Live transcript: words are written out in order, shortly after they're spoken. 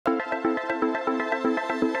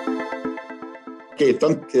Okay,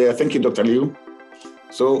 thank you, Dr. Liu.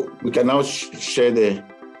 So we can now share the...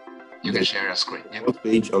 You can share your screen. Yeah. First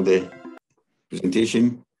page of the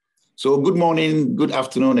presentation. So good morning, good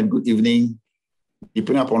afternoon, and good evening,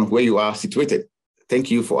 depending upon where you are situated.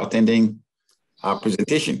 Thank you for attending our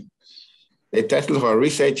presentation. The title of our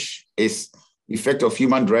research is Effect of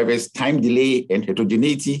Human Drivers, Time Delay and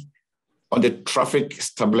Heterogeneity on the Traffic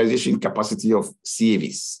Stabilization Capacity of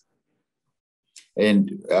CAVs.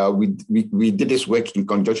 And we did this work in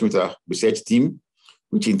conjunction with our research team,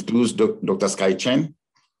 which includes Dr. Sky Chen,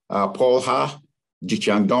 Paul Ha,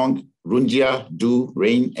 Jiqiang Dong, Runjia Du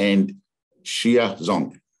Rain, and Xia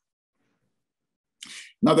Zong.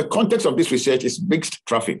 Now, the context of this research is mixed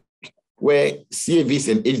traffic, where CAVs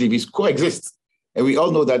and HDVs coexist. And we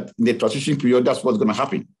all know that in the transition period, that's what's going to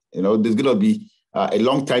happen. You know, there's going to be a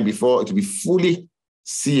long time before it will be fully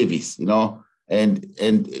CAVs, you know, and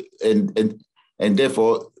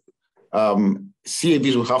therefore,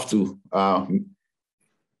 CAVs will have to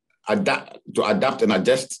adapt and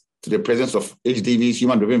adjust to the presence of HDVs,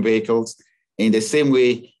 human-driven vehicles. In the same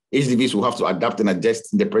way, HDVs will have to adapt and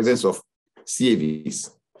adjust in the presence of CAVs.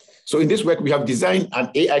 So in this work, we have designed an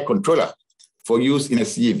AI controller for use in a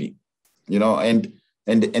CAV, you know, and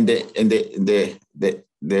the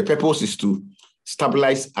purpose is to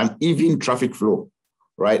stabilize an even traffic flow,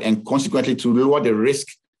 right, and consequently to lower the risk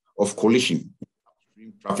of collision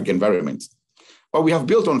in traffic environments. But we have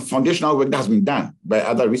built on foundational work that has been done by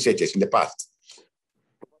other researchers in the past.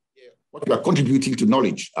 What we are contributing to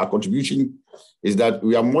knowledge, our contribution is that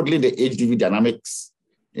we are modeling the HDV dynamics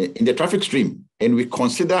in the traffic stream, and we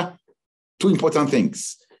consider two important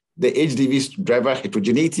things: the HDV's driver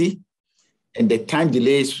heterogeneity and the time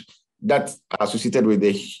delays that are associated with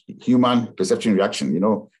the human perception reaction. You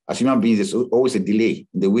know, as human beings, there's always a delay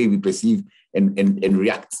in the way we perceive and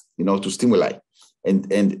react, you know, to stimuli. And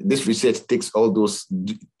this research takes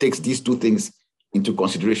these two things into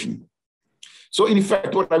consideration. So in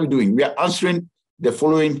effect, what are we doing? We are answering the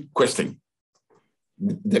following question.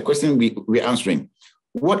 The question we're answering: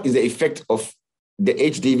 what is the effect of the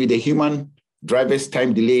HDV, the human driver's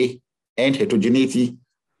time delay and heterogeneity,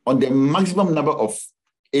 on the maximum number of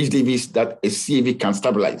HDVs that a CAV can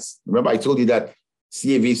stabilize? Remember, I told you that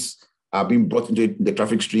CAVs are being brought into the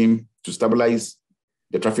traffic stream to stabilize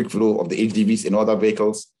the traffic flow of the HDVs and other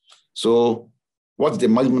vehicles. So what's the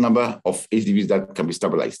maximum number of HDVs that can be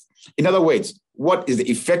stabilized? In other words, what is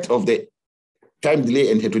the effect of the time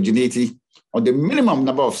delay and heterogeneity on the minimum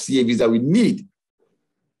number of CAVs that we need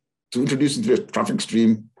to introduce into the traffic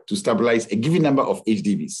stream to stabilize a given number of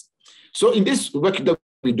HDVs? So in this work that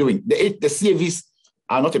we're doing, the CAVs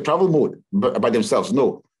are not a travel mode by themselves.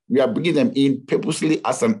 No, we are bringing them in purposely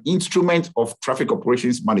as an instrument of traffic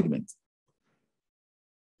operations management.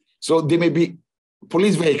 So they may be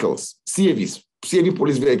police vehicles, CAVs, CAV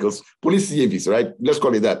police vehicles, police CAVs, right? Let's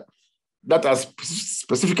call it that are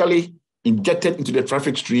specifically injected into the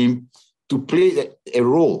traffic stream to play a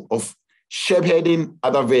role of shepherding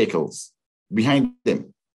other vehicles behind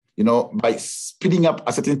them, you know, by speeding up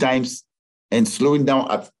at certain times and slowing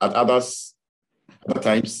down at other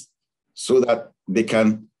times, so that they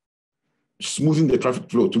can smoothen the traffic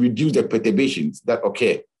flow to reduce the perturbations that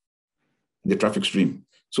occur in the traffic stream.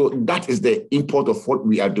 So that is the import of what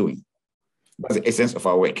we are doing. That's the essence of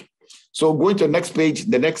our work. So going to the next page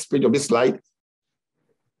of this slide,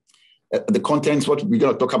 the contents, what we're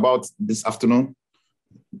going to talk about this afternoon.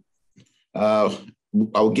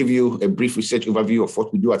 I'll give you a brief research overview of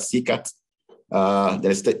what we do at CCAT.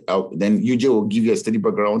 Then Yujie will give you a study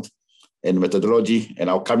background and methodology, and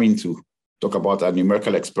I'll come in to talk about our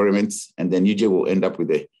numerical experiments, and then Yujie will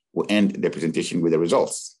end the presentation with the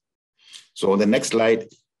results. So on the next slide,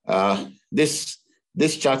 this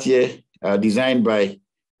chart here, designed by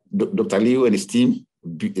Dr. Liu and his team,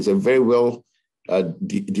 is a very well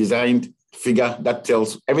designed figure that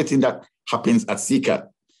tells everything that happens at CCAT.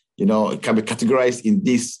 You know, it can be categorized in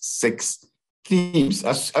these 6 themes,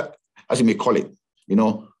 as you may call it. You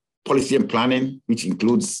know, policy and planning, which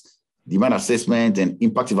includes demand assessment and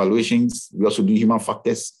impact evaluations. We also do human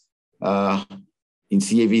factors in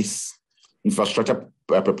CAVs, infrastructure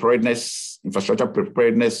preparedness,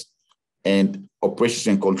 and operations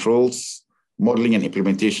and controls, modeling and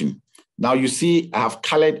implementation. Now you see I have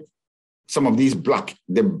colored some of these black.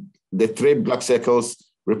 The 3 black circles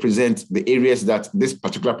represent the areas that this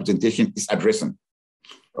particular presentation is addressing.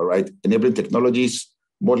 All right, enabling technologies,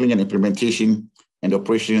 modeling and implementation, and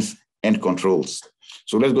operations and controls.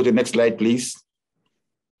 So let's go to the next slide, please.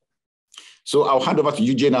 So I'll hand over to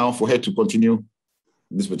Yujie now for her to continue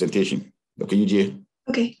this presentation. Okay, Yujie.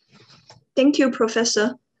 Okay, thank you,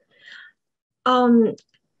 Professor.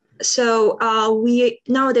 So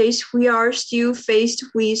nowadays we are still faced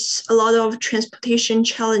with a lot of transportation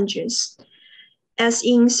challenges. As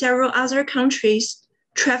in several other countries,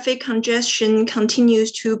 traffic congestion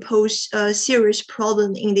continues to pose a serious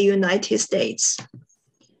problem in the United States.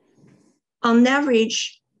 On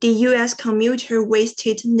average, the US commuter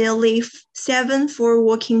wasted nearly 7 full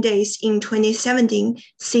working days in 2017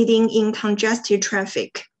 sitting in congested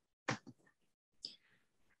traffic.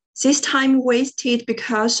 This time wasted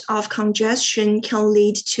because of congestion can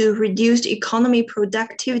lead to reduced economic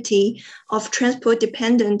productivity of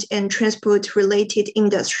transport-dependent and transport-related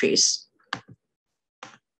industries.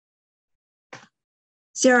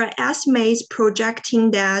 There are estimates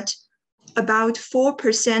projecting that about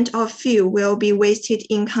 4% of fuel will be wasted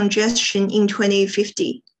in congestion in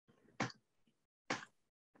 2050.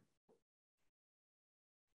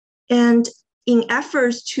 And in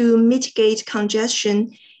efforts to mitigate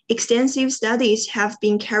congestion, extensive studies have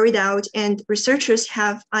been carried out and researchers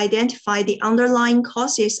have identified the underlying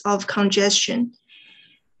causes of congestion.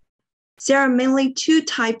 There are mainly two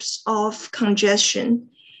types of congestion.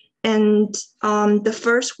 And the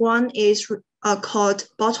first one is called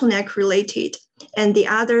bottleneck related, and the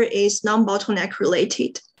other is non-bottleneck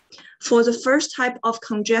related. For the first type of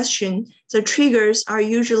congestion, the triggers are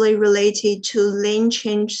usually related to lane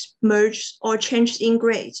change, merge, or changes in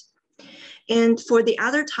grade. And for the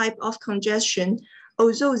other type of congestion,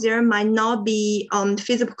 although there might not be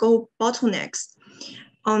physical bottlenecks,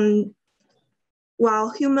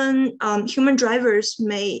 while human drivers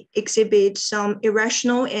may exhibit some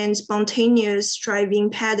irrational and spontaneous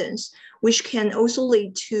driving patterns, which can also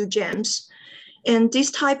lead to jams. And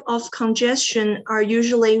this type of congestion are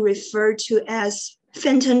usually referred to as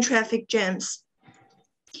phantom traffic jams.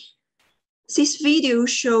 This video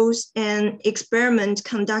shows an experiment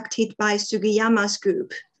conducted by Sugiyama's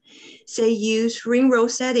group. They use ring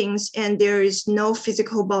road settings and there is no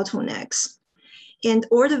physical bottlenecks. And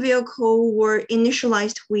all the vehicles were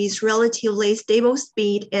initialized with relatively stable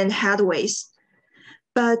speed and headways.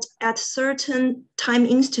 But at certain time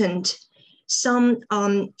instant, some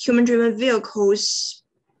human-driven vehicles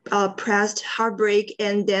pressed hard brake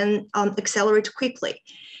and then accelerate quickly.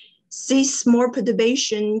 This small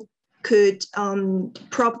perturbation could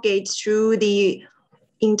propagate through the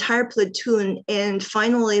entire platoon and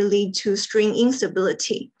finally lead to string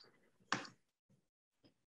instability.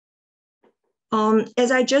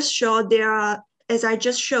 As I just showed, there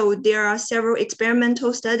are several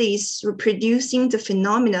experimental studies reproducing the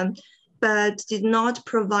phenomenon, but did not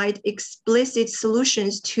provide explicit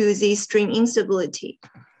solutions to this string instability.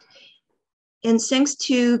 And thanks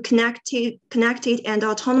to connected and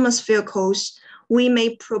autonomous vehicles, we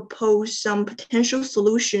may propose some potential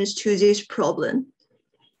solutions to this problem.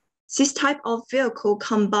 This type of vehicle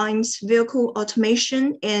combines vehicle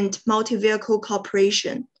automation and multi-vehicle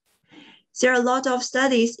cooperation. There are a lot of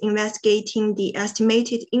studies investigating the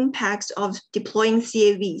estimated impacts of deploying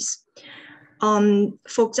CAVs.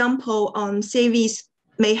 For example, CAVs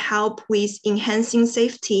may help with enhancing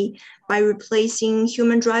safety by replacing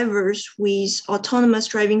human drivers with autonomous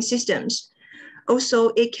driving systems. Also,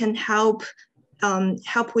 it can help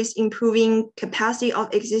with improving capacity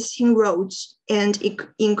of existing roads and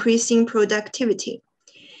increasing productivity.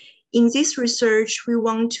 In this research, we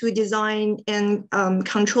want to design a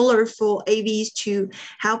controller for AVs to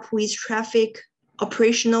help with traffic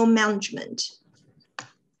operational management.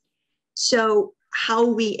 So how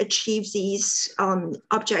we achieve this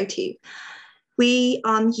objective? We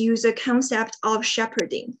use a concept of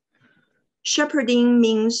shepherding. Shepherding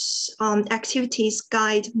means activities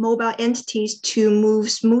guide mobile entities to move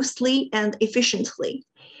smoothly and efficiently.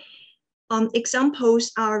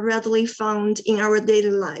 Examples are readily found in our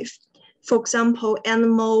daily life. For example,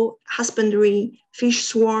 animal husbandry, fish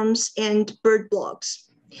swarms, and bird blocks.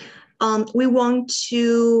 We want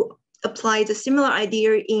to apply the similar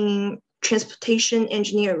idea in transportation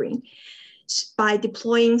engineering by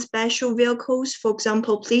deploying special vehicles, for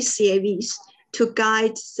example, police CAVs, to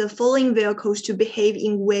guide the following vehicles to behave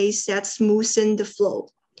in ways that smoothen the flow.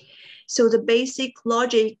 So the basic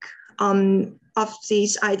logic of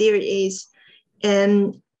this idea is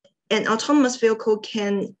an autonomous vehicle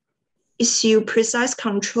can issue precise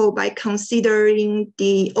control by considering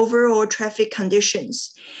the overall traffic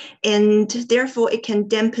conditions, and therefore it can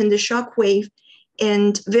dampen the shock wave,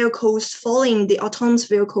 and vehicles following the autonomous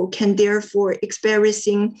vehicle can therefore experience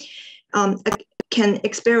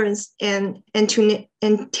an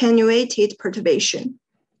attenuated perturbation.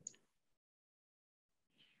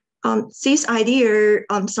 This idea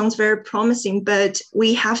sounds very promising, but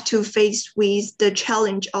we have to face with the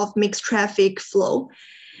challenge of mixed traffic flow.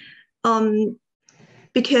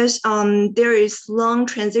 because there is long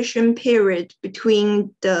transition period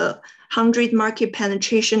between the 100 market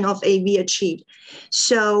penetration of AV achieved.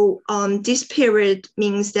 So this period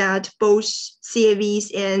means that both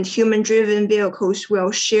CAVs and human-driven vehicles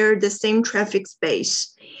will share the same traffic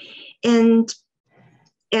space. And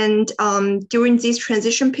during this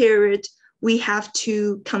transition period, we have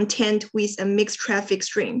to contend with a mixed traffic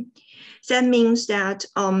stream. That means that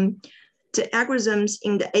the algorithms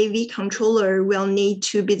in the AV controller will need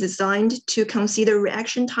to be designed to consider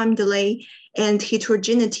reaction time delay and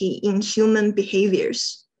heterogeneity in human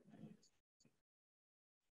behaviors.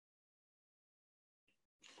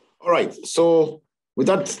 All right, so with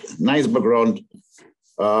that nice background,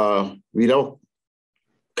 we now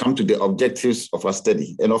come to the objectives of our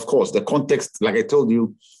study. And of course, the context, like I told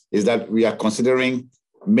you, is that we are considering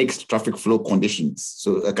mixed traffic flow conditions.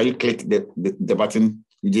 So can you click the button,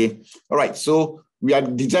 Yujie? All right, so we are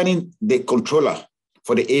designing the controller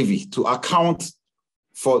for the AV to account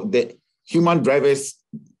for the human drivers'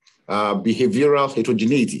 behavioral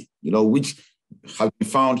heterogeneity, which has been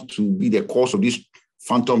found to be the cause of these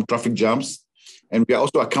phantom traffic jams. And we are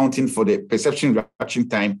also accounting for the perception reaction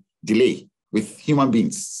time delay with human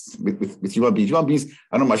beings, with human beings. Human beings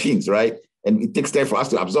are not machines, right? And it takes time for us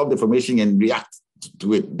to absorb the information and react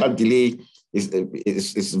to it. That delay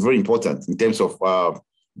is very important in terms of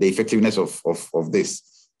the effectiveness of this.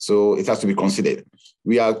 So it has to be considered.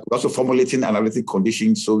 We are also formulating analytic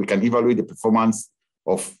conditions so we can evaluate the performance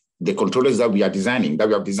of the controllers that we have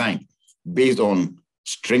designed based on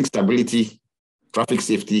string stability, traffic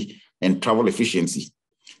safety, and travel efficiency.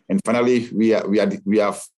 And finally, we are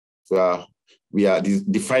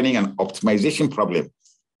defining an optimization problem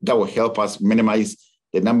that will help us minimize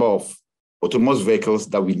the number of autonomous vehicles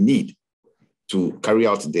that we need to carry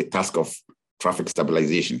out the task of traffic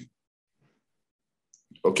stabilization.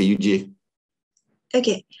 Okay, Yujie.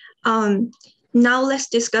 Okay, now let's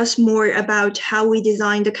discuss more about how we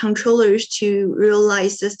design the controllers to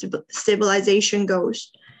realize the stabilization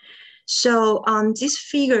goals. So this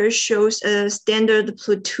figure shows a standard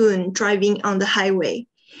platoon driving on the highway.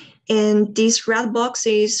 And these red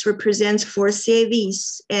boxes represent for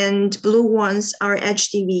CAVs and blue ones are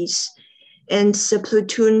HDVs. And the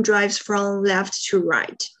platoon drives from left to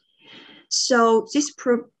right. So this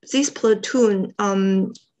platoon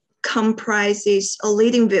comprises a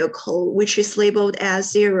leading vehicle, which is labeled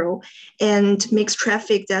as 0, and mixed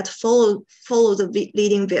traffic that follow the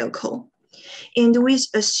leading vehicle. And we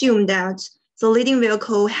assume that the leading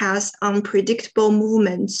vehicle has unpredictable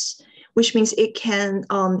movements, which means it can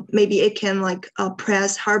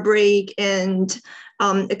press hard brake and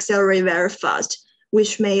accelerate very fast,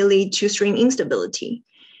 which may lead to string instability.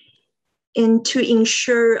 And to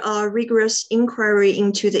ensure a rigorous inquiry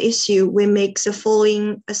into the issue, we make the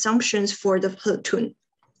following assumptions for the platoon.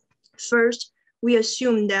 First, we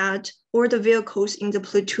assume that all the vehicles in the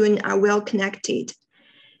platoon are well connected.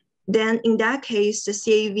 Then in that case, the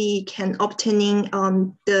CAV can obtain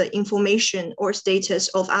the information or status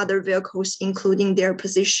of other vehicles, including their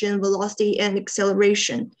position, velocity, and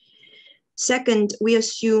acceleration. Second, we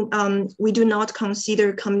assume we do not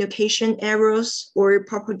consider communication errors or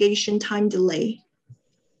propagation time delay.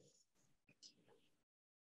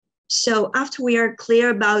 So after we are clear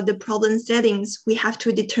about the problem settings, we have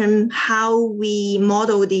to determine how we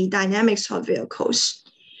model the dynamics of vehicles.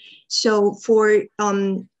 So for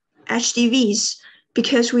HDVs,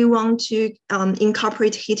 because we want to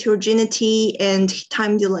incorporate heterogeneity and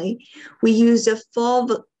time delay, we use a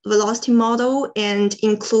full velocity model and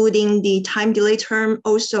including the time delay term.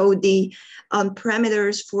 Also, the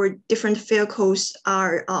parameters for different vehicles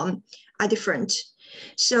are different.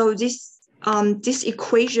 So this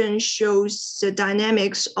equation shows the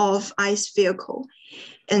dynamics of ICE vehicle.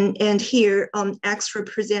 And here, X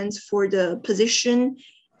represents for the position,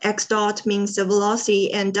 X dot means the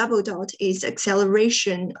velocity, and double dot is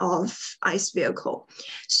acceleration of ICE vehicle.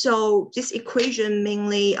 So this equation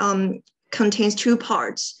mainly contains two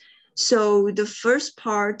parts. So the first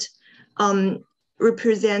part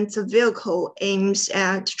represents a vehicle aims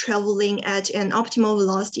at traveling at an optimal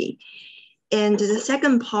velocity. And the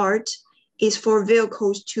second part is for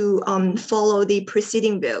vehicles to follow the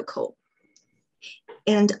preceding vehicle.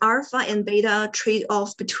 And alpha and beta trade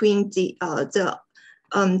off between the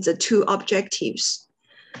two objectives.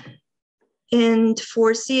 And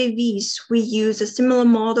for CAVs, we use a similar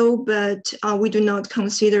model, but we do not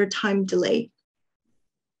consider time delay.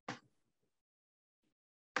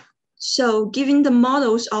 So given the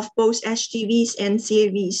models of both HDVs and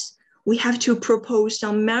CAVs, we have to propose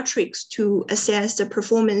some metrics to assess the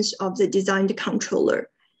performance of the designed controller.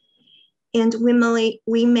 And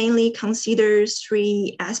we mainly consider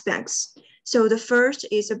three aspects. So the first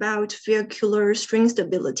is about vehicular string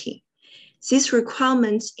stability. These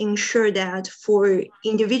requirements ensure that for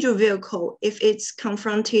individual vehicle, if it's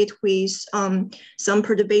confronted with some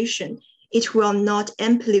perturbation, it will not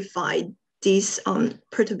amplify this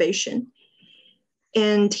perturbation.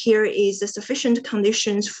 And here is the sufficient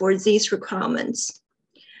conditions for these requirements.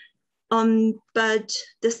 But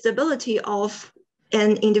the stability of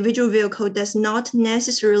an individual vehicle does not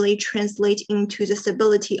necessarily translate into the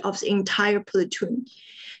stability of the entire platoon.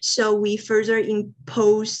 So we further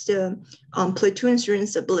impose the platoon string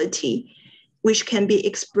stability, which can be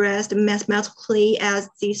expressed mathematically as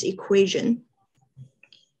this equation.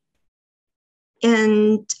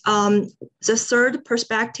 And the third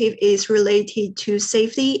perspective is related to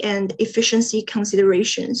safety and efficiency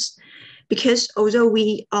considerations. Because although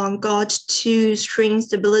we got two string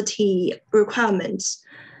stability requirements,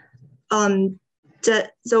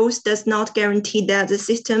 those does not guarantee that the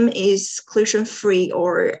system is collision-free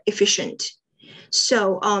or efficient.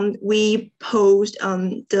 So we posed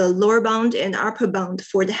the lower bound and upper bound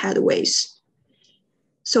for the headways.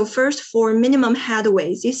 So first, for minimum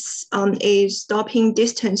headway, this is stopping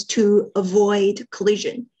distance to avoid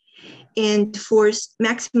collision. And for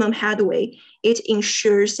maximum headway, it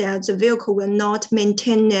ensures that the vehicle will not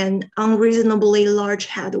maintain an unreasonably large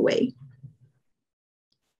headway.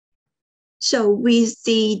 So with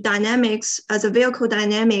the dynamics, the vehicle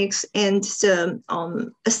dynamics and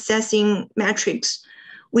the assessing metrics,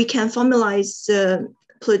 we can formalize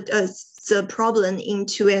the problem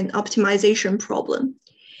into an optimization problem.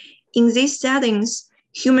 In these settings,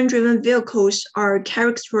 human-driven vehicles are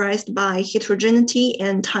characterized by heterogeneity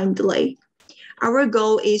and time delay. Our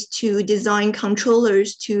goal is to design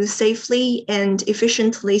controllers to safely and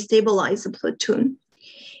efficiently stabilize the platoon.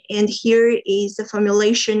 And here is the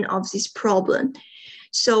formulation of this problem.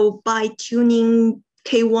 So by tuning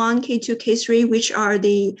K1, K2, K3, which are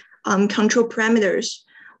the control parameters,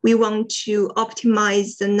 we want to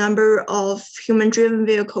optimize the number of human-driven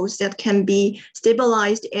vehicles that can be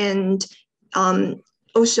stabilized, and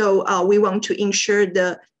also we want to ensure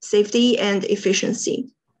the safety and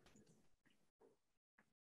efficiency.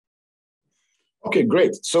 Okay,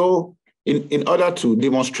 great. So in order to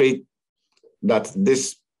demonstrate that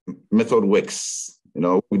this method works,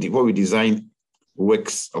 what we design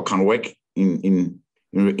works or can work in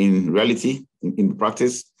reality, in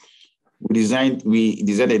practice, we designed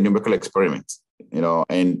a numerical experiment,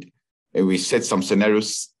 and we set some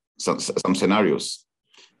scenarios.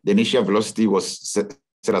 The initial velocity was set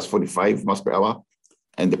as 45 miles per hour,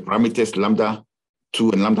 and the parameters lambda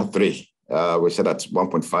 2 and lambda 3 were set at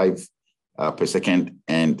 1.5 per second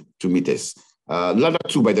and 2 meters. Lambda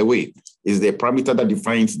 2, by the way, is the parameter that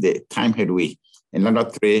defines the time headway, and lambda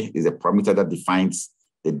 3 is the parameter that defines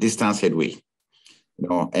the distance headway.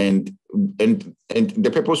 And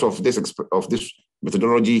the purpose of this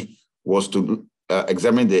methodology was to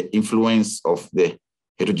examine the influence of the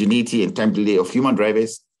heterogeneity and time delay of human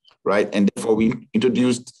drivers, right? And therefore, we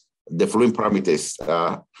introduced the following parameters: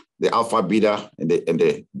 the alpha, beta, and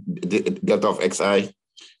the delta of xi.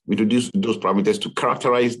 We introduced those parameters to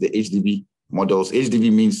characterize the HDV models.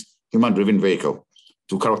 HDV means human-driven vehicle.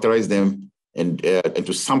 To characterize them and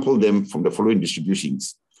to sample them from the following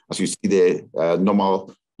distributions. As you see the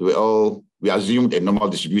normal, we assumed a normal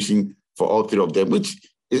distribution for all three of them, which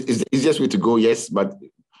is the easiest way to go, yes, but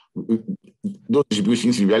those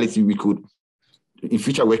distributions, in reality, we could, in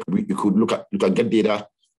future work, we could look at get data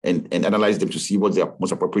and analyze them to see what's the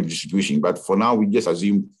most appropriate distribution. But for now, we just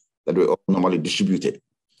assume that we're all normally distributed.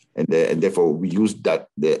 And therefore, we use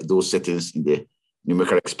those settings in the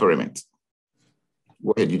numerical experiment.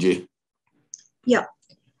 Go ahead, Yujie. Yeah.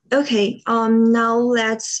 Okay. Now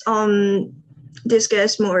let's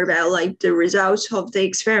discuss more about the results of the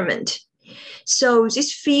experiment. So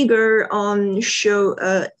this figure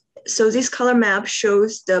so this color map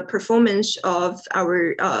shows the performance of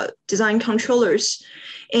our design controllers,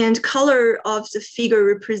 and color of the figure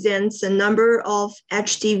represents the number of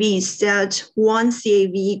HDVs that one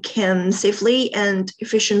CAV can safely and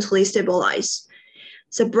efficiently stabilize.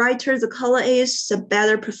 The brighter the color is, the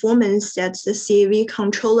better performance that the CAV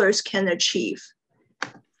controllers can achieve.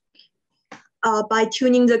 By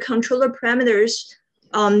tuning the controller parameters,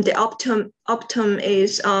 the optimum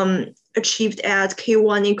is achieved at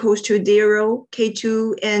K1 equals to 0,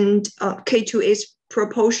 K2, and K2 is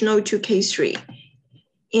proportional to K3.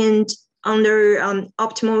 And under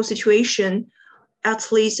optimal situation,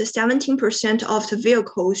 at least 17% of the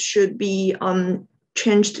vehicles should be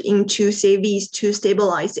changed into CAVs to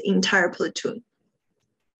stabilize the entire platoon.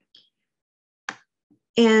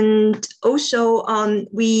 And also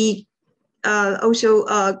we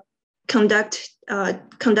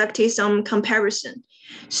conducted some comparison.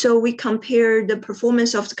 So we compare the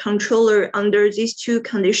performance of the controller under these two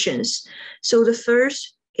conditions. So the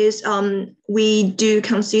first is we do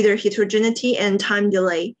consider heterogeneity and time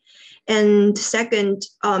delay. And second,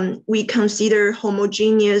 we consider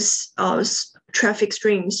homogeneous traffic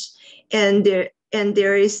streams, and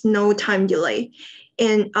there is no time delay.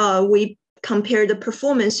 And we compare the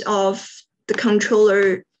performance of the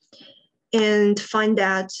controller and find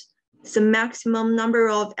that the maximum number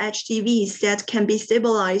of HDVs that can be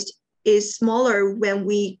stabilized is smaller when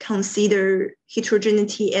we consider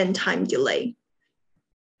heterogeneity and time delay.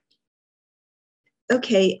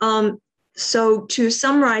 Okay, so to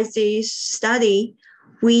summarize this study,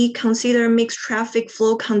 we consider mixed traffic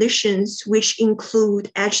flow conditions, which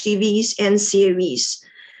include HDVs and CAVs,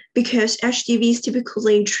 because HDVs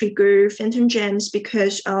typically trigger phantom jams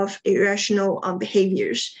because of irrational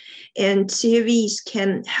behaviors, and CAVs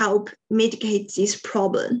can help mitigate this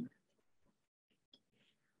problem.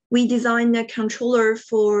 We designed a controller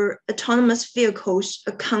for autonomous vehicles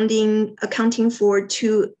accounting for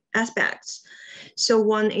two aspects. So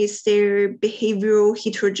one is their behavioral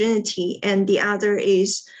heterogeneity, and the other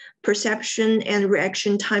is perception and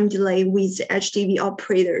reaction time delay with HDV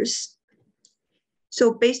operators.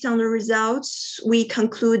 So based on the results, we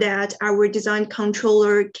conclude that our design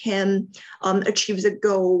controller can achieve the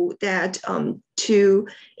goal that to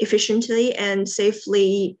efficiently and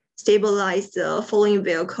safely stabilize the following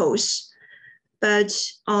vehicles. But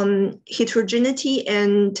heterogeneity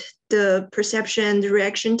and the perception and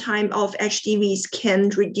reaction time of HDVs can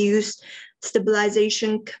reduce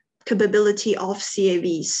stabilization capability of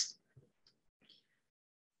CAVs.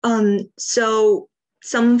 So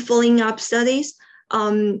some following up studies,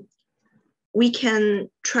 we can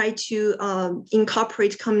try to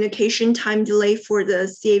incorporate communication time delay for the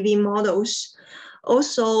CAV models.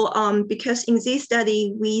 Also, because in this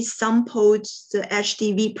study, we sampled the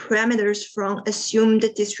HDV parameters from assumed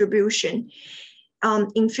distribution.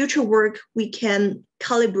 In future work, we can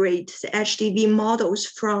calibrate the HDV models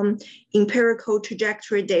from empirical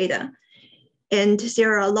trajectory data. And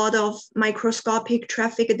there are a lot of microscopic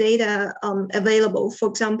traffic data available. For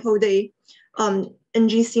example, the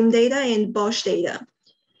engine sim data and Bosch data.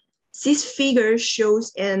 This figure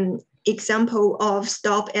shows an example of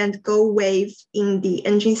stop and go wave in the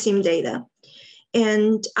engine sim data.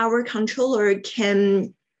 And our controller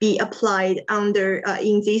can be applied under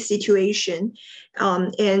in this situation.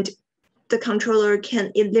 And the controller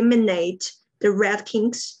can eliminate the red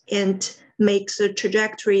kinks and make the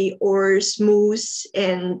trajectory or smooth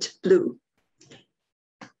and blue.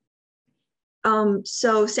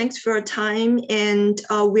 So thanks for your time, and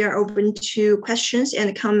we are open to questions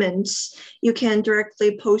and comments. You can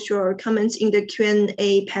directly post your comments in the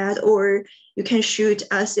Q&A pad, or you can shoot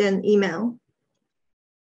us an email.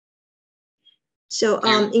 So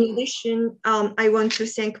in addition, I want to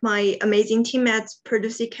thank my amazing team at Purdue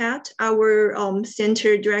CCAT, our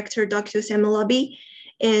Center Director, Dr. Samuel Labi,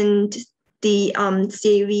 and the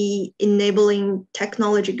CAV Enabling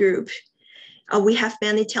Technology Group. We have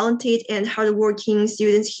many talented and hardworking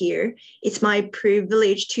students here. It's my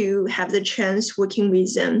privilege to have the chance working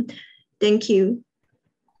with them. Thank you.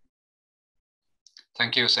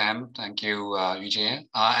 Thank you, Sam. Thank you, Yujie.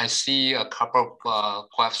 I see a couple of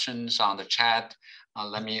questions on the chat.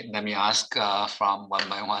 Let me ask from one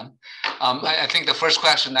by one. I think the first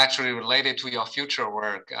question actually related to your future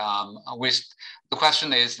work. The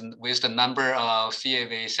question is, with the number of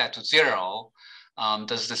CAV set to 0,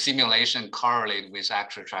 does the simulation correlate with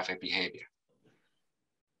actual traffic behavior?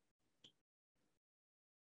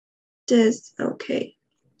 Okay.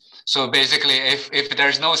 So basically, if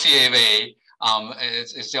there's no CAV,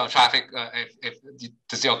 is your traffic,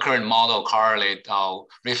 does your current model correlate or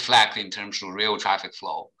reflect in terms of real traffic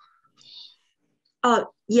flow?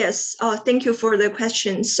 Yes, thank you for the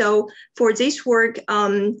question. So for this work,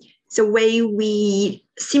 the way we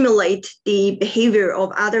simulate the behavior of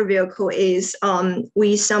other vehicle is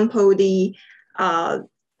we sample the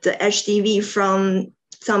HDV from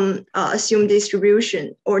some assumed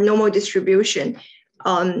distribution or normal distribution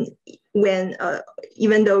when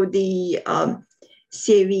even though the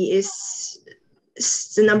CAV is,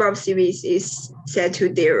 the number of CAVs is set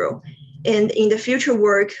to 0. And in the future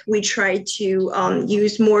work, we try to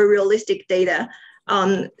use more realistic data.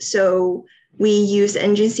 So we use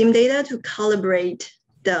engine sim data to calibrate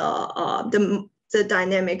the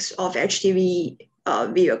dynamics of HDV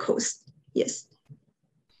vehicles. Yes.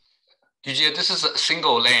 Yujie, this is a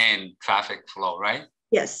single lane traffic flow, right?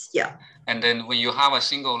 Yes, yeah. And then when you have a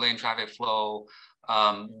single lane traffic flow,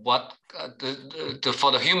 for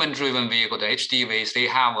the human-driven vehicle, the HDVs, they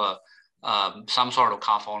have some sort of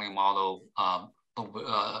car following model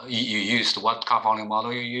you used. What car following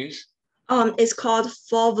model you use? It's called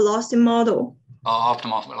fall velocity model. Oh,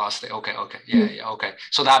 optimal velocity. Okay. Yeah. Okay.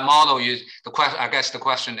 So that model, I guess the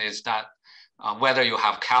question is that whether you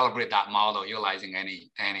have calibrated that model utilizing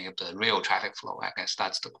any of the real traffic flow. I guess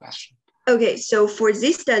that's the question. Okay. So for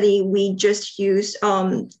this study, we just use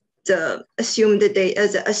the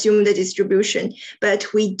assumed distribution,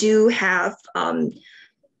 but we do have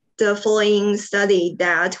the following study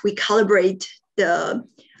that we calibrate the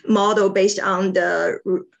model based on the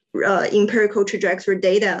empirical trajectory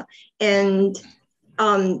data, and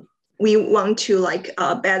we want to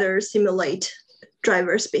better simulate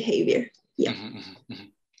drivers' behavior. Yeah.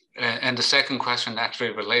 And the second question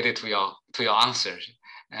actually related to your answer.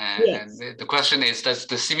 Yes. And the question is, does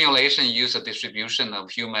the simulation use a distribution of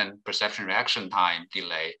human perception reaction time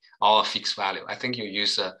delay or a fixed value? I think you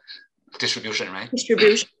use a distribution, right?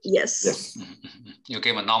 Distribution, yes. Yes. You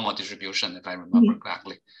gave a normal distribution, if I remember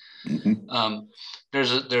correctly.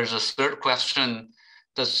 There's a third question.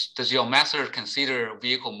 Does your method consider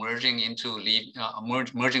vehicle merging into leaving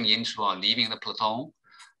the platoon?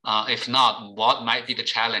 If not, what might be the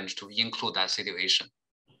challenge to include that situation?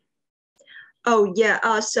 Oh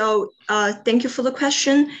yeah. So thank you for the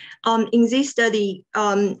question. In this study,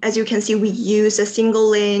 as you can see, we use a single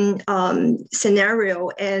lane scenario,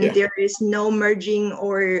 and there is no merging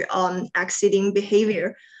or exceeding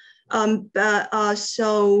behavior. And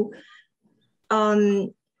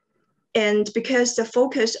because the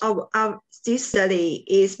focus of this study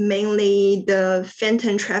is mainly the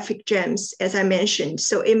phantom traffic jams, as I mentioned,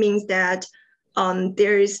 so it means that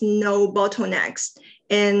there is no bottlenecks,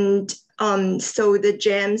 and so the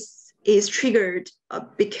jams is triggered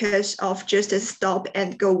because of just a stop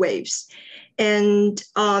and go waves. And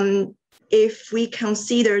if we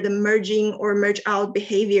consider the merging or merge out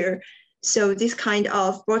behavior, so this kind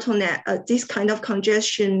of bottleneck, this kind of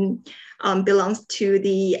congestion belongs to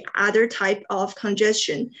the other type of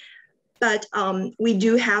congestion. But we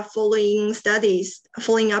do have following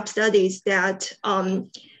up studies that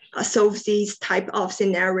solve these type of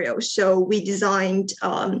scenarios. So we designed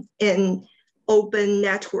an open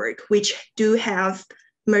network which do have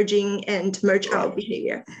merging and merge out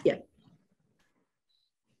behavior. Yeah.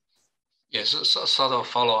 Yes, so sort of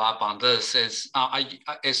follow up on this is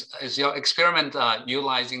your experiment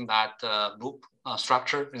utilizing that loop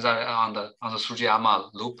structure? Is that on the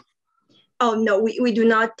Tsujiyama loop? Oh no, we do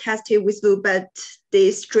not test it with loop, but the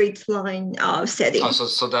straight line setting. Oh,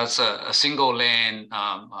 so that's a single lane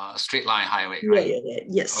straight line highway, right? Yeah,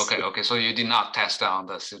 yes. Okay. So you did not test on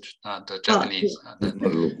the Japanese.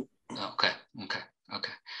 Okay.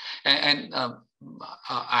 And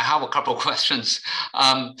I have a couple of questions.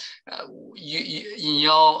 In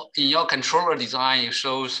your controller design, it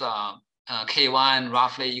shows K1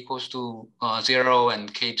 roughly equals to 0,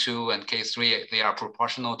 and K2 and K3, they are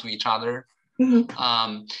proportional to each other. Do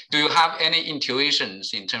you have any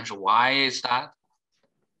intuitions in terms of why is that?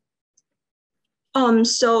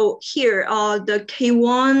 So here, the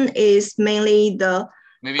K1 is mainly the.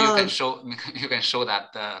 Maybe you can show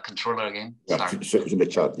that controller again. Yeah, in the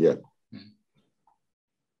chart. Yeah.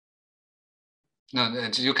 No,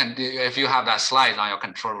 you can, if you have that slide on your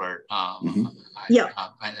controller.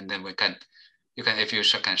 And then you can if you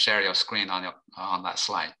can share your screen on that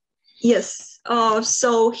slide. Yes.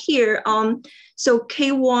 So here, so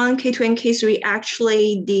K1, K2, and K3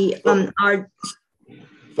 actually are.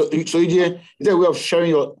 So Yujie, is there a way of sharing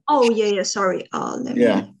your? Oh yeah. Sorry. Let me.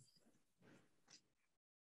 Yeah.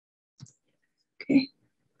 Okay.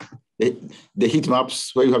 The heat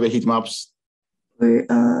maps. Where you have the heat maps? Where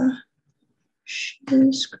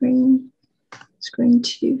share screen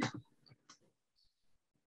 2.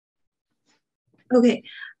 Okay.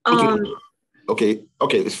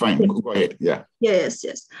 Okay, it's fine. Go ahead. Yeah. Yes.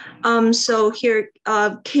 So here,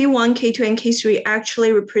 K1, K2, and K3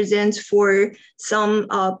 actually represents for some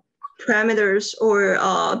parameters or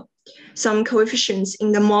some coefficients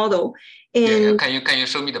in the model. And Can you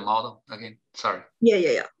show me the model again? Sorry.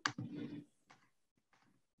 Yeah.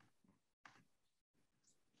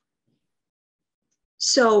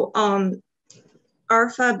 So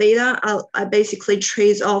alpha, beta, I basically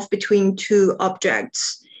trades off between two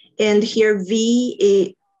objects. And here V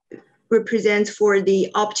it represents for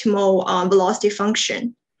the optimal velocity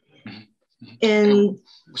function. And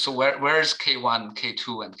so where's K1,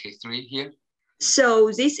 K2, and K3 here?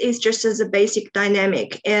 So this is just as a basic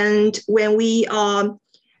dynamic. And when we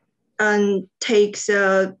take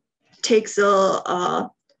the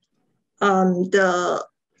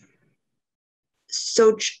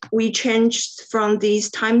we changed from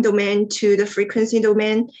this time domain to the frequency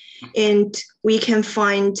domain, and we can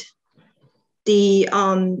find the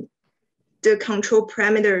control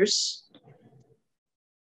parameters.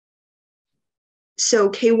 So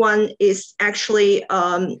K1 is actually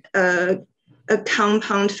a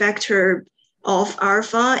compound factor of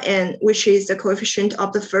alpha, and which is the coefficient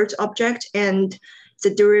of the first object and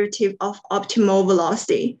the derivative of optimal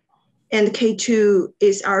velocity. And K2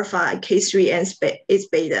 is alpha, K3 is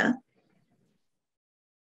beta.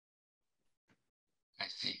 I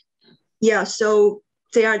see. Yeah, so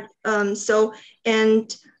they are, during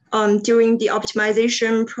the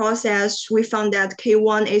optimization process, we found that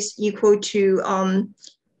K1 is equal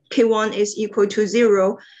to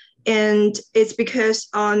 0. And it's because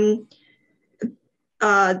that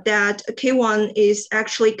K1 is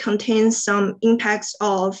actually contains some impacts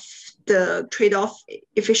of the trade-off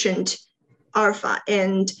efficient alpha.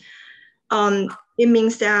 And it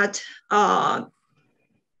means that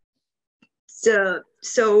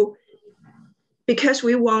because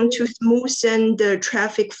we want to smoothen the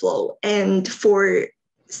traffic flow, and for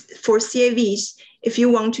CAVs, if you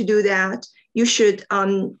want to do that, you should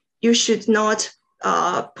not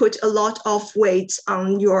put a lot of weight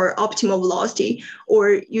on your optimal velocity,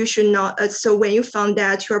 or you should not. So when you found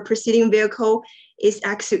that your preceding vehicle is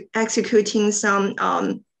executing some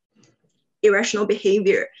irrational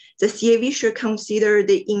behavior, the CAV should consider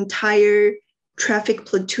the entire traffic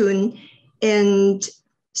platoon. And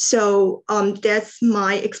so that's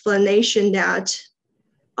my explanation that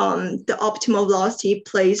the optimal velocity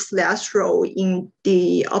plays less role in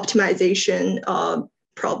the optimization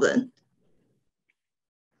problem.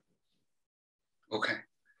 Okay.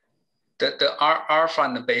 The alpha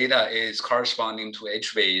and the beta is corresponding to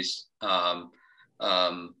h-phase,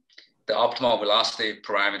 the optimal velocity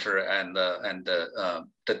parameter and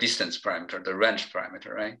the distance parameter, the range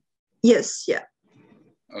parameter, right? Yes. Yeah.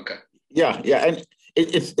 Okay. Yeah. And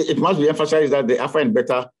it must be emphasized that the alpha and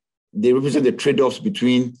beta, they represent the trade-offs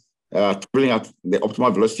between traveling at the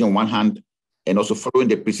optimal velocity on one hand and also following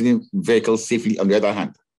the preceding vehicle safely on the other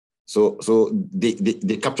hand. So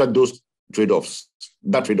they capture those trade-offs,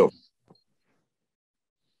 that trade-off.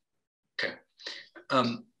 Okay.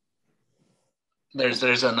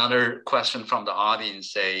 There's another question from the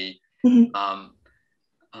audience. Say,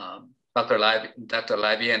 Dr.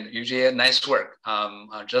 Labi and Yujie, nice work.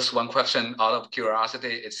 Just one question out of curiosity.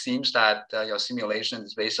 It seems that your simulation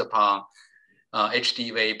is based upon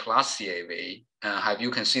HDV plus CAV. Have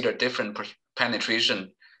you considered different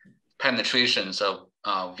penetrations of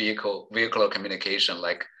vehicular communication,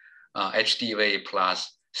 like HDV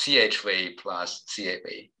plus CHV plus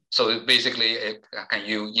CAV? So basically, can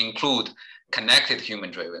you include connected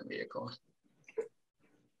human-driven vehicles?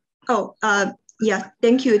 Oh, yeah,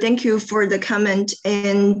 thank you for the comment.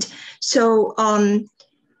 And so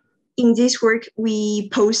in this work, we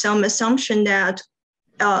pose some assumption that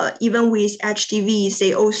even with HDVs,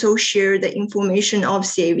 they also share the information of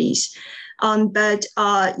CAVs. But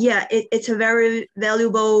it's a very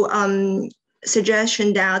valuable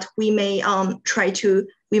suggestion that we may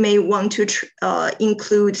want to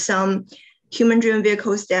include some human-driven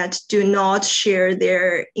vehicles that do not share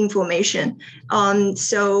their information.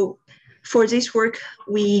 So for this work,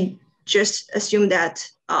 we just assume that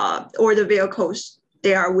all the vehicles,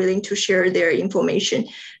 they are willing to share their information.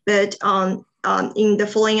 But in the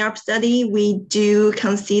following up study, we do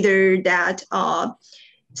consider that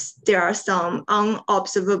there are some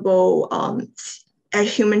unobservable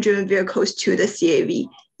human-driven vehicles to the CAV.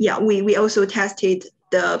 Yeah, we also tested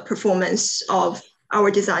the performance of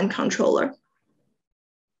our design controller.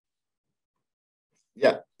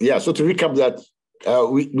 Yeah. So to recap that,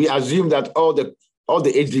 we assume that all the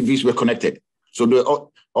HDVs were connected.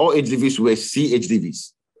 So all HDVs were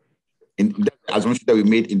CHDVs. In the assumption that we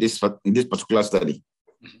made in this particular study.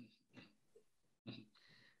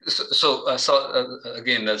 So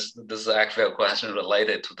again, this is actually a question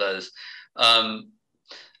related to this.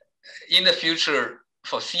 In the future,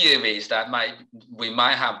 for CAVs, we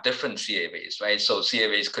might have different CAVs, right? So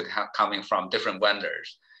CAVs could have coming from different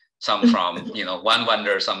vendors, some from one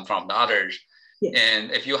vendor, some from the others. Yeah.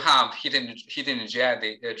 And if you have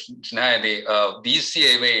heterogeneity of these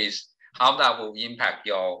CAVs, how that will impact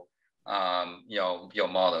your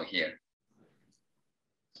model here?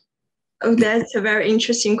 Oh, that's a very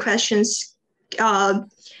interesting question.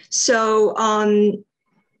 So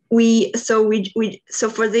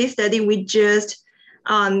for this study, we just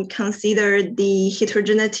consider the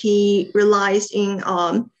heterogeneity relies in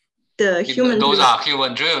the human. Those are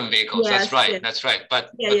human-driven vehicles. Yes, that's right. Yes. That's right.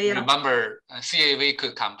 But remember, CAV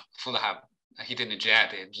could have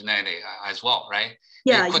heterogeneity as well, right?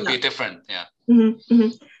 Yeah, it could be different. Yeah. Mm-hmm, mm-hmm.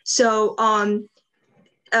 So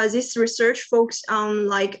this research focused on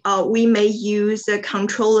we may use a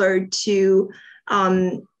controller to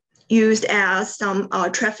used as some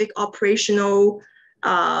traffic operational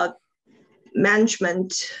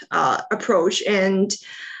management approach, and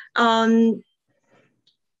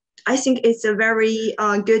I think it's a very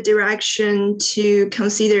good direction to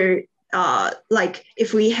consider.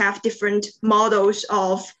 If we have different models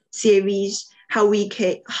of CAVs, how we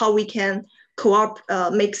can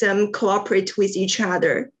make them cooperate with each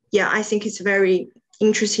other. Yeah, I think it's very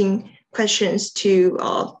interesting questions to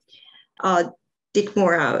dig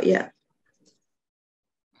more out. Yeah.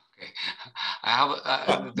 Okay. I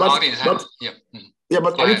have the audience.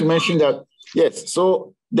 But I need to mention that yes.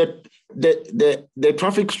 So the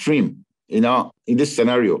traffic stream, in this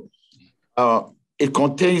scenario, it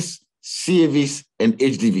contains CAVs and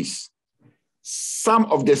HDVs. Some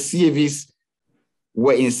of the CAVs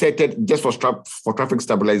were inserted just for traffic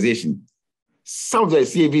stabilization. Some of the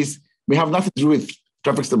CAVs may have nothing to do with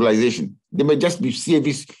traffic stabilization. They may just be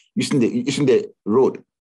CAVs using the road.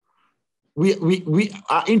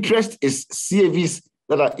 Our interest is CAVs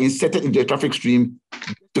that are inserted into the traffic stream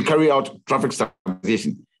to carry out traffic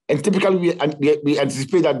stabilization. And typically, we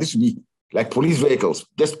anticipate that this will be like police vehicles,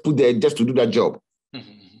 just put there just to do that job.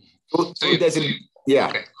 Mm-hmm.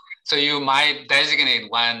 Okay. So you might designate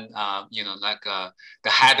one, the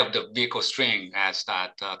head of the vehicle string as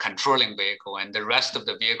that controlling vehicle, and the rest of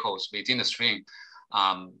the vehicles within the string,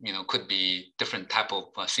 could be different type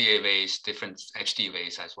of CAVs, different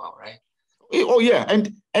HDVs as well, right? Oh yeah,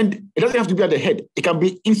 and it doesn't have to be at the head. It can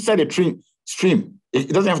be inside the stream.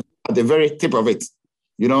 It doesn't have to be at the very tip of it.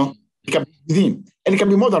 It can be within, and it can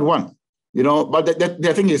be more than one. But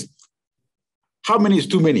the thing is, how many is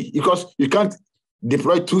too many? Because you can't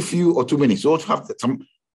deploy too few or too many. So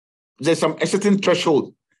there's a certain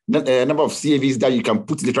threshold number of CAVs that you can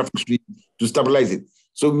put in the traffic stream to stabilize it.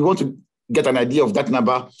 So we want to get an idea of that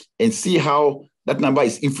number and see how that number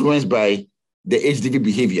is influenced by the HDV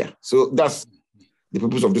behavior. So that's the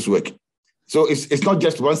purpose of this work. So it's not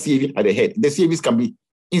just one CAV at the head. The CAVs can be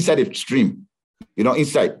inside the stream,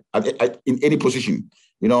 inside in any position,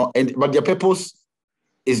 but their purpose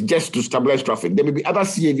is just to stabilize traffic. There may be other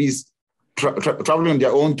CAVs traveling on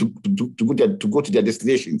their own to go to their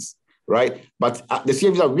destinations, right? But the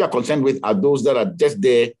CAVs that we are concerned with are those that are just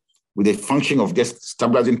there with the function of just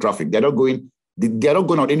stabilizing traffic. They're not going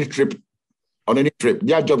on any trip.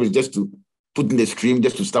 Their job is just to put in the stream,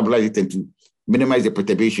 just to stabilize it and to minimize the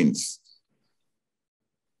perturbations.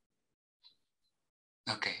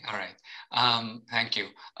 Okay, all right. Thank you.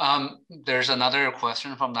 There's another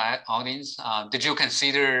question from the audience. Did you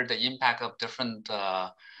consider the impact of different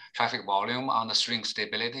traffic volume on the string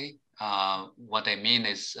stability? What I mean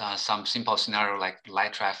is some simple scenario like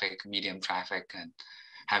light traffic, medium traffic, and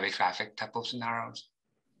heavy traffic type of scenarios.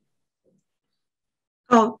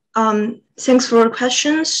 Oh, thanks for the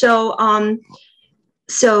question. So,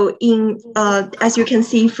 in as you can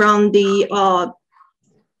see from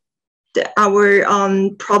our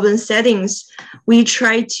problem settings, we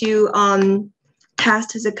try to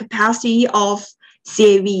test the capacity of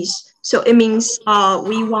CAVs. So it means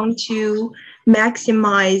we want to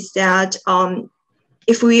maximize that.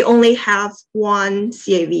 If we only have one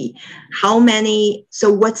CAV,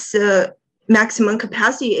 what's the maximum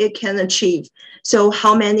capacity it can achieve? So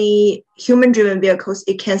how many human-driven vehicles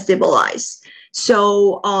it can stabilize?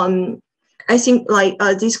 So I think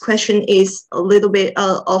this question is a little bit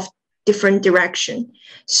of different direction.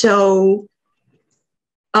 So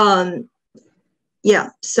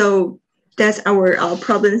so that's our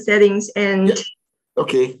problem settings. And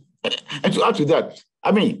okay, and to add to that,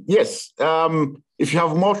 I mean, yes, if you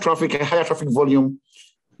have more traffic, a higher traffic volume,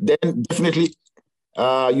 then definitely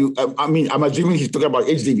I'm assuming he's talking about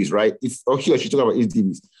HDVs, right? Or he or she's talking about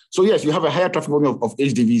HDVs. So yes, you have a higher traffic volume of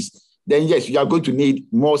HDVs, then yes, you are going to need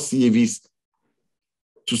more CAVs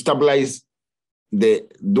to stabilize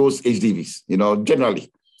those HDVs, generally.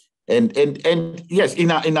 And yes,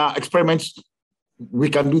 in our experiments, we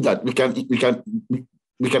can do that. We can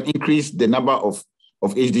increase the number of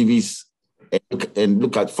HDVs and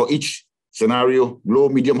look at for each scenario, low,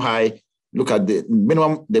 medium, high. Look at the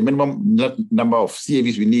minimum number of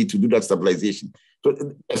CAVs we need to do that stabilization. So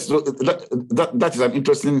that is an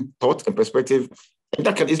interesting thought and perspective, and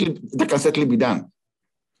that can certainly be done.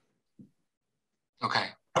 Okay.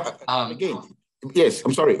 Again, yes,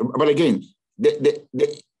 I'm sorry, but again, the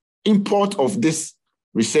import of this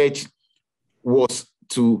research was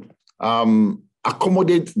to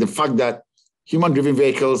accommodate the fact that human-driven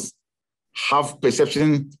vehicles have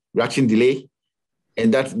perception reaction delay,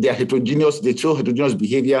 and that they are heterogeneous, they show heterogeneous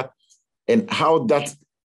behavior, and how that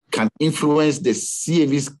can influence the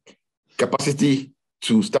CAV's capacity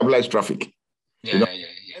to stabilize traffic. Yeah.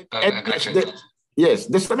 Yes,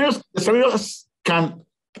 the scenarios can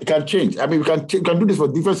change. I mean, we can do this for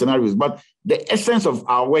different scenarios, but the essence of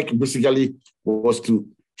our work basically was to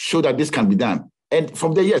show that this can be done. And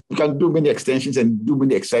from there, yes, we can do many extensions and do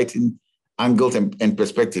many exciting angles and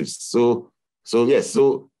perspectives. So yes,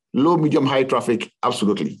 so low, medium, high traffic,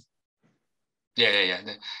 absolutely. Yeah.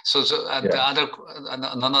 So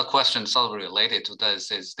another question sort of related to this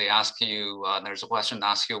is they ask you, there's a question that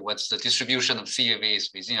asks you, what's the distribution of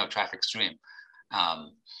CAVs within your traffic stream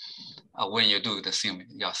when you do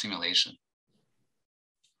your simulation?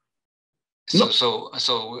 So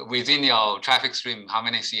within your traffic stream, how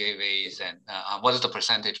many CAVs and what is the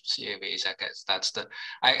percentage of CAVs? I guess that's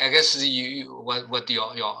I guess what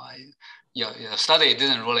your study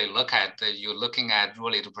didn't really look at. You're looking at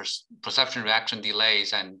really the perception reaction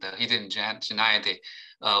delays and the hidden heterogeneity.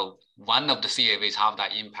 One of the CAVs have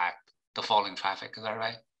that impact the falling traffic. Is that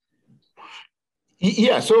right?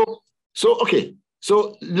 Yeah. So okay.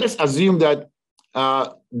 So let's assume that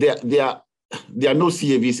there are no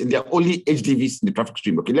CAVs and there are only HDVs in the traffic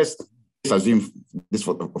stream. Okay, let's assume this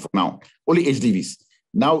for now. Only HDVs.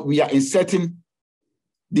 Now we are inserting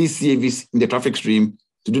these CAVs in the traffic stream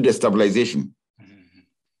to do the stabilization. Mm-hmm.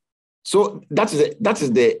 So that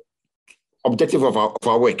is the objective of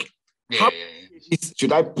our work. How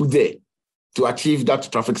should I put there to achieve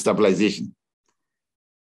that traffic stabilization?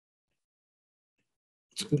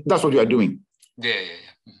 So that's what you are doing.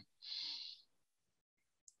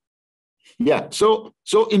 Yeah. So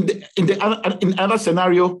in another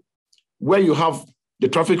scenario where you have the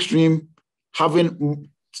traffic stream having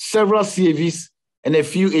several CAVs and a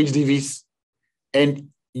few HDVs, and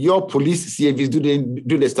your police CAVs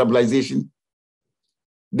do the stabilization,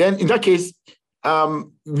 then in that case,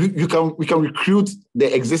 we can recruit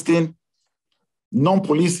the existing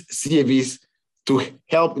non-police CAVs to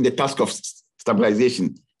help in the task of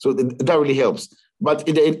stabilization. So that really helps. But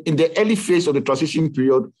in the early phase of the transition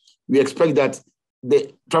period, we expect that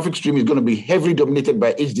the traffic stream is going to be heavily dominated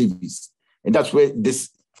by HDVs, and that's where this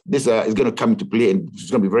is going to come into play, and it's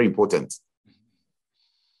going to be very important.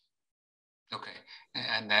 Okay,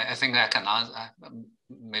 and I think I can answer.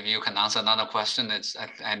 Maybe you can answer another question.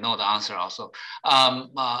 I know the answer also. Are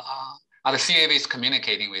the CAVs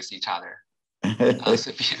communicating with each other?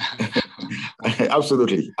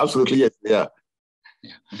 Absolutely, yes, yeah.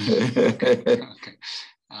 Okay.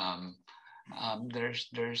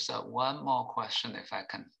 There's one more question, if I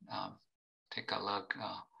can take a look.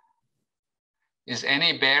 Is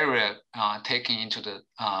any barrier taken into the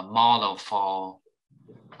model for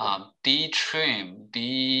D-trim?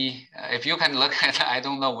 If you can look at, I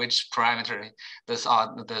don't know which parameter this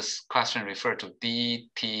question referred to,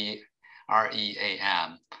 DTREAM.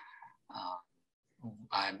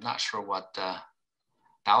 I'm not sure what the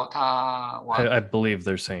delta. I believe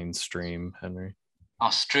they're saying stream, Henry.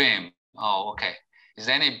 Oh, stream. Oh, okay. Is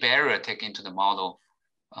there any barrier taken into the model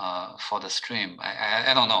for the stream?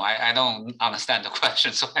 I don't know. I don't understand the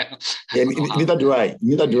question, so I don't. Neither do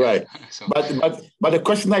I. So, but the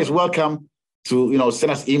questioner is welcome to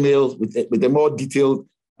send us emails with a more detailed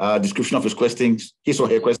description of his questions, his or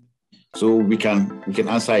her question, so we can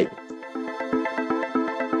answer it.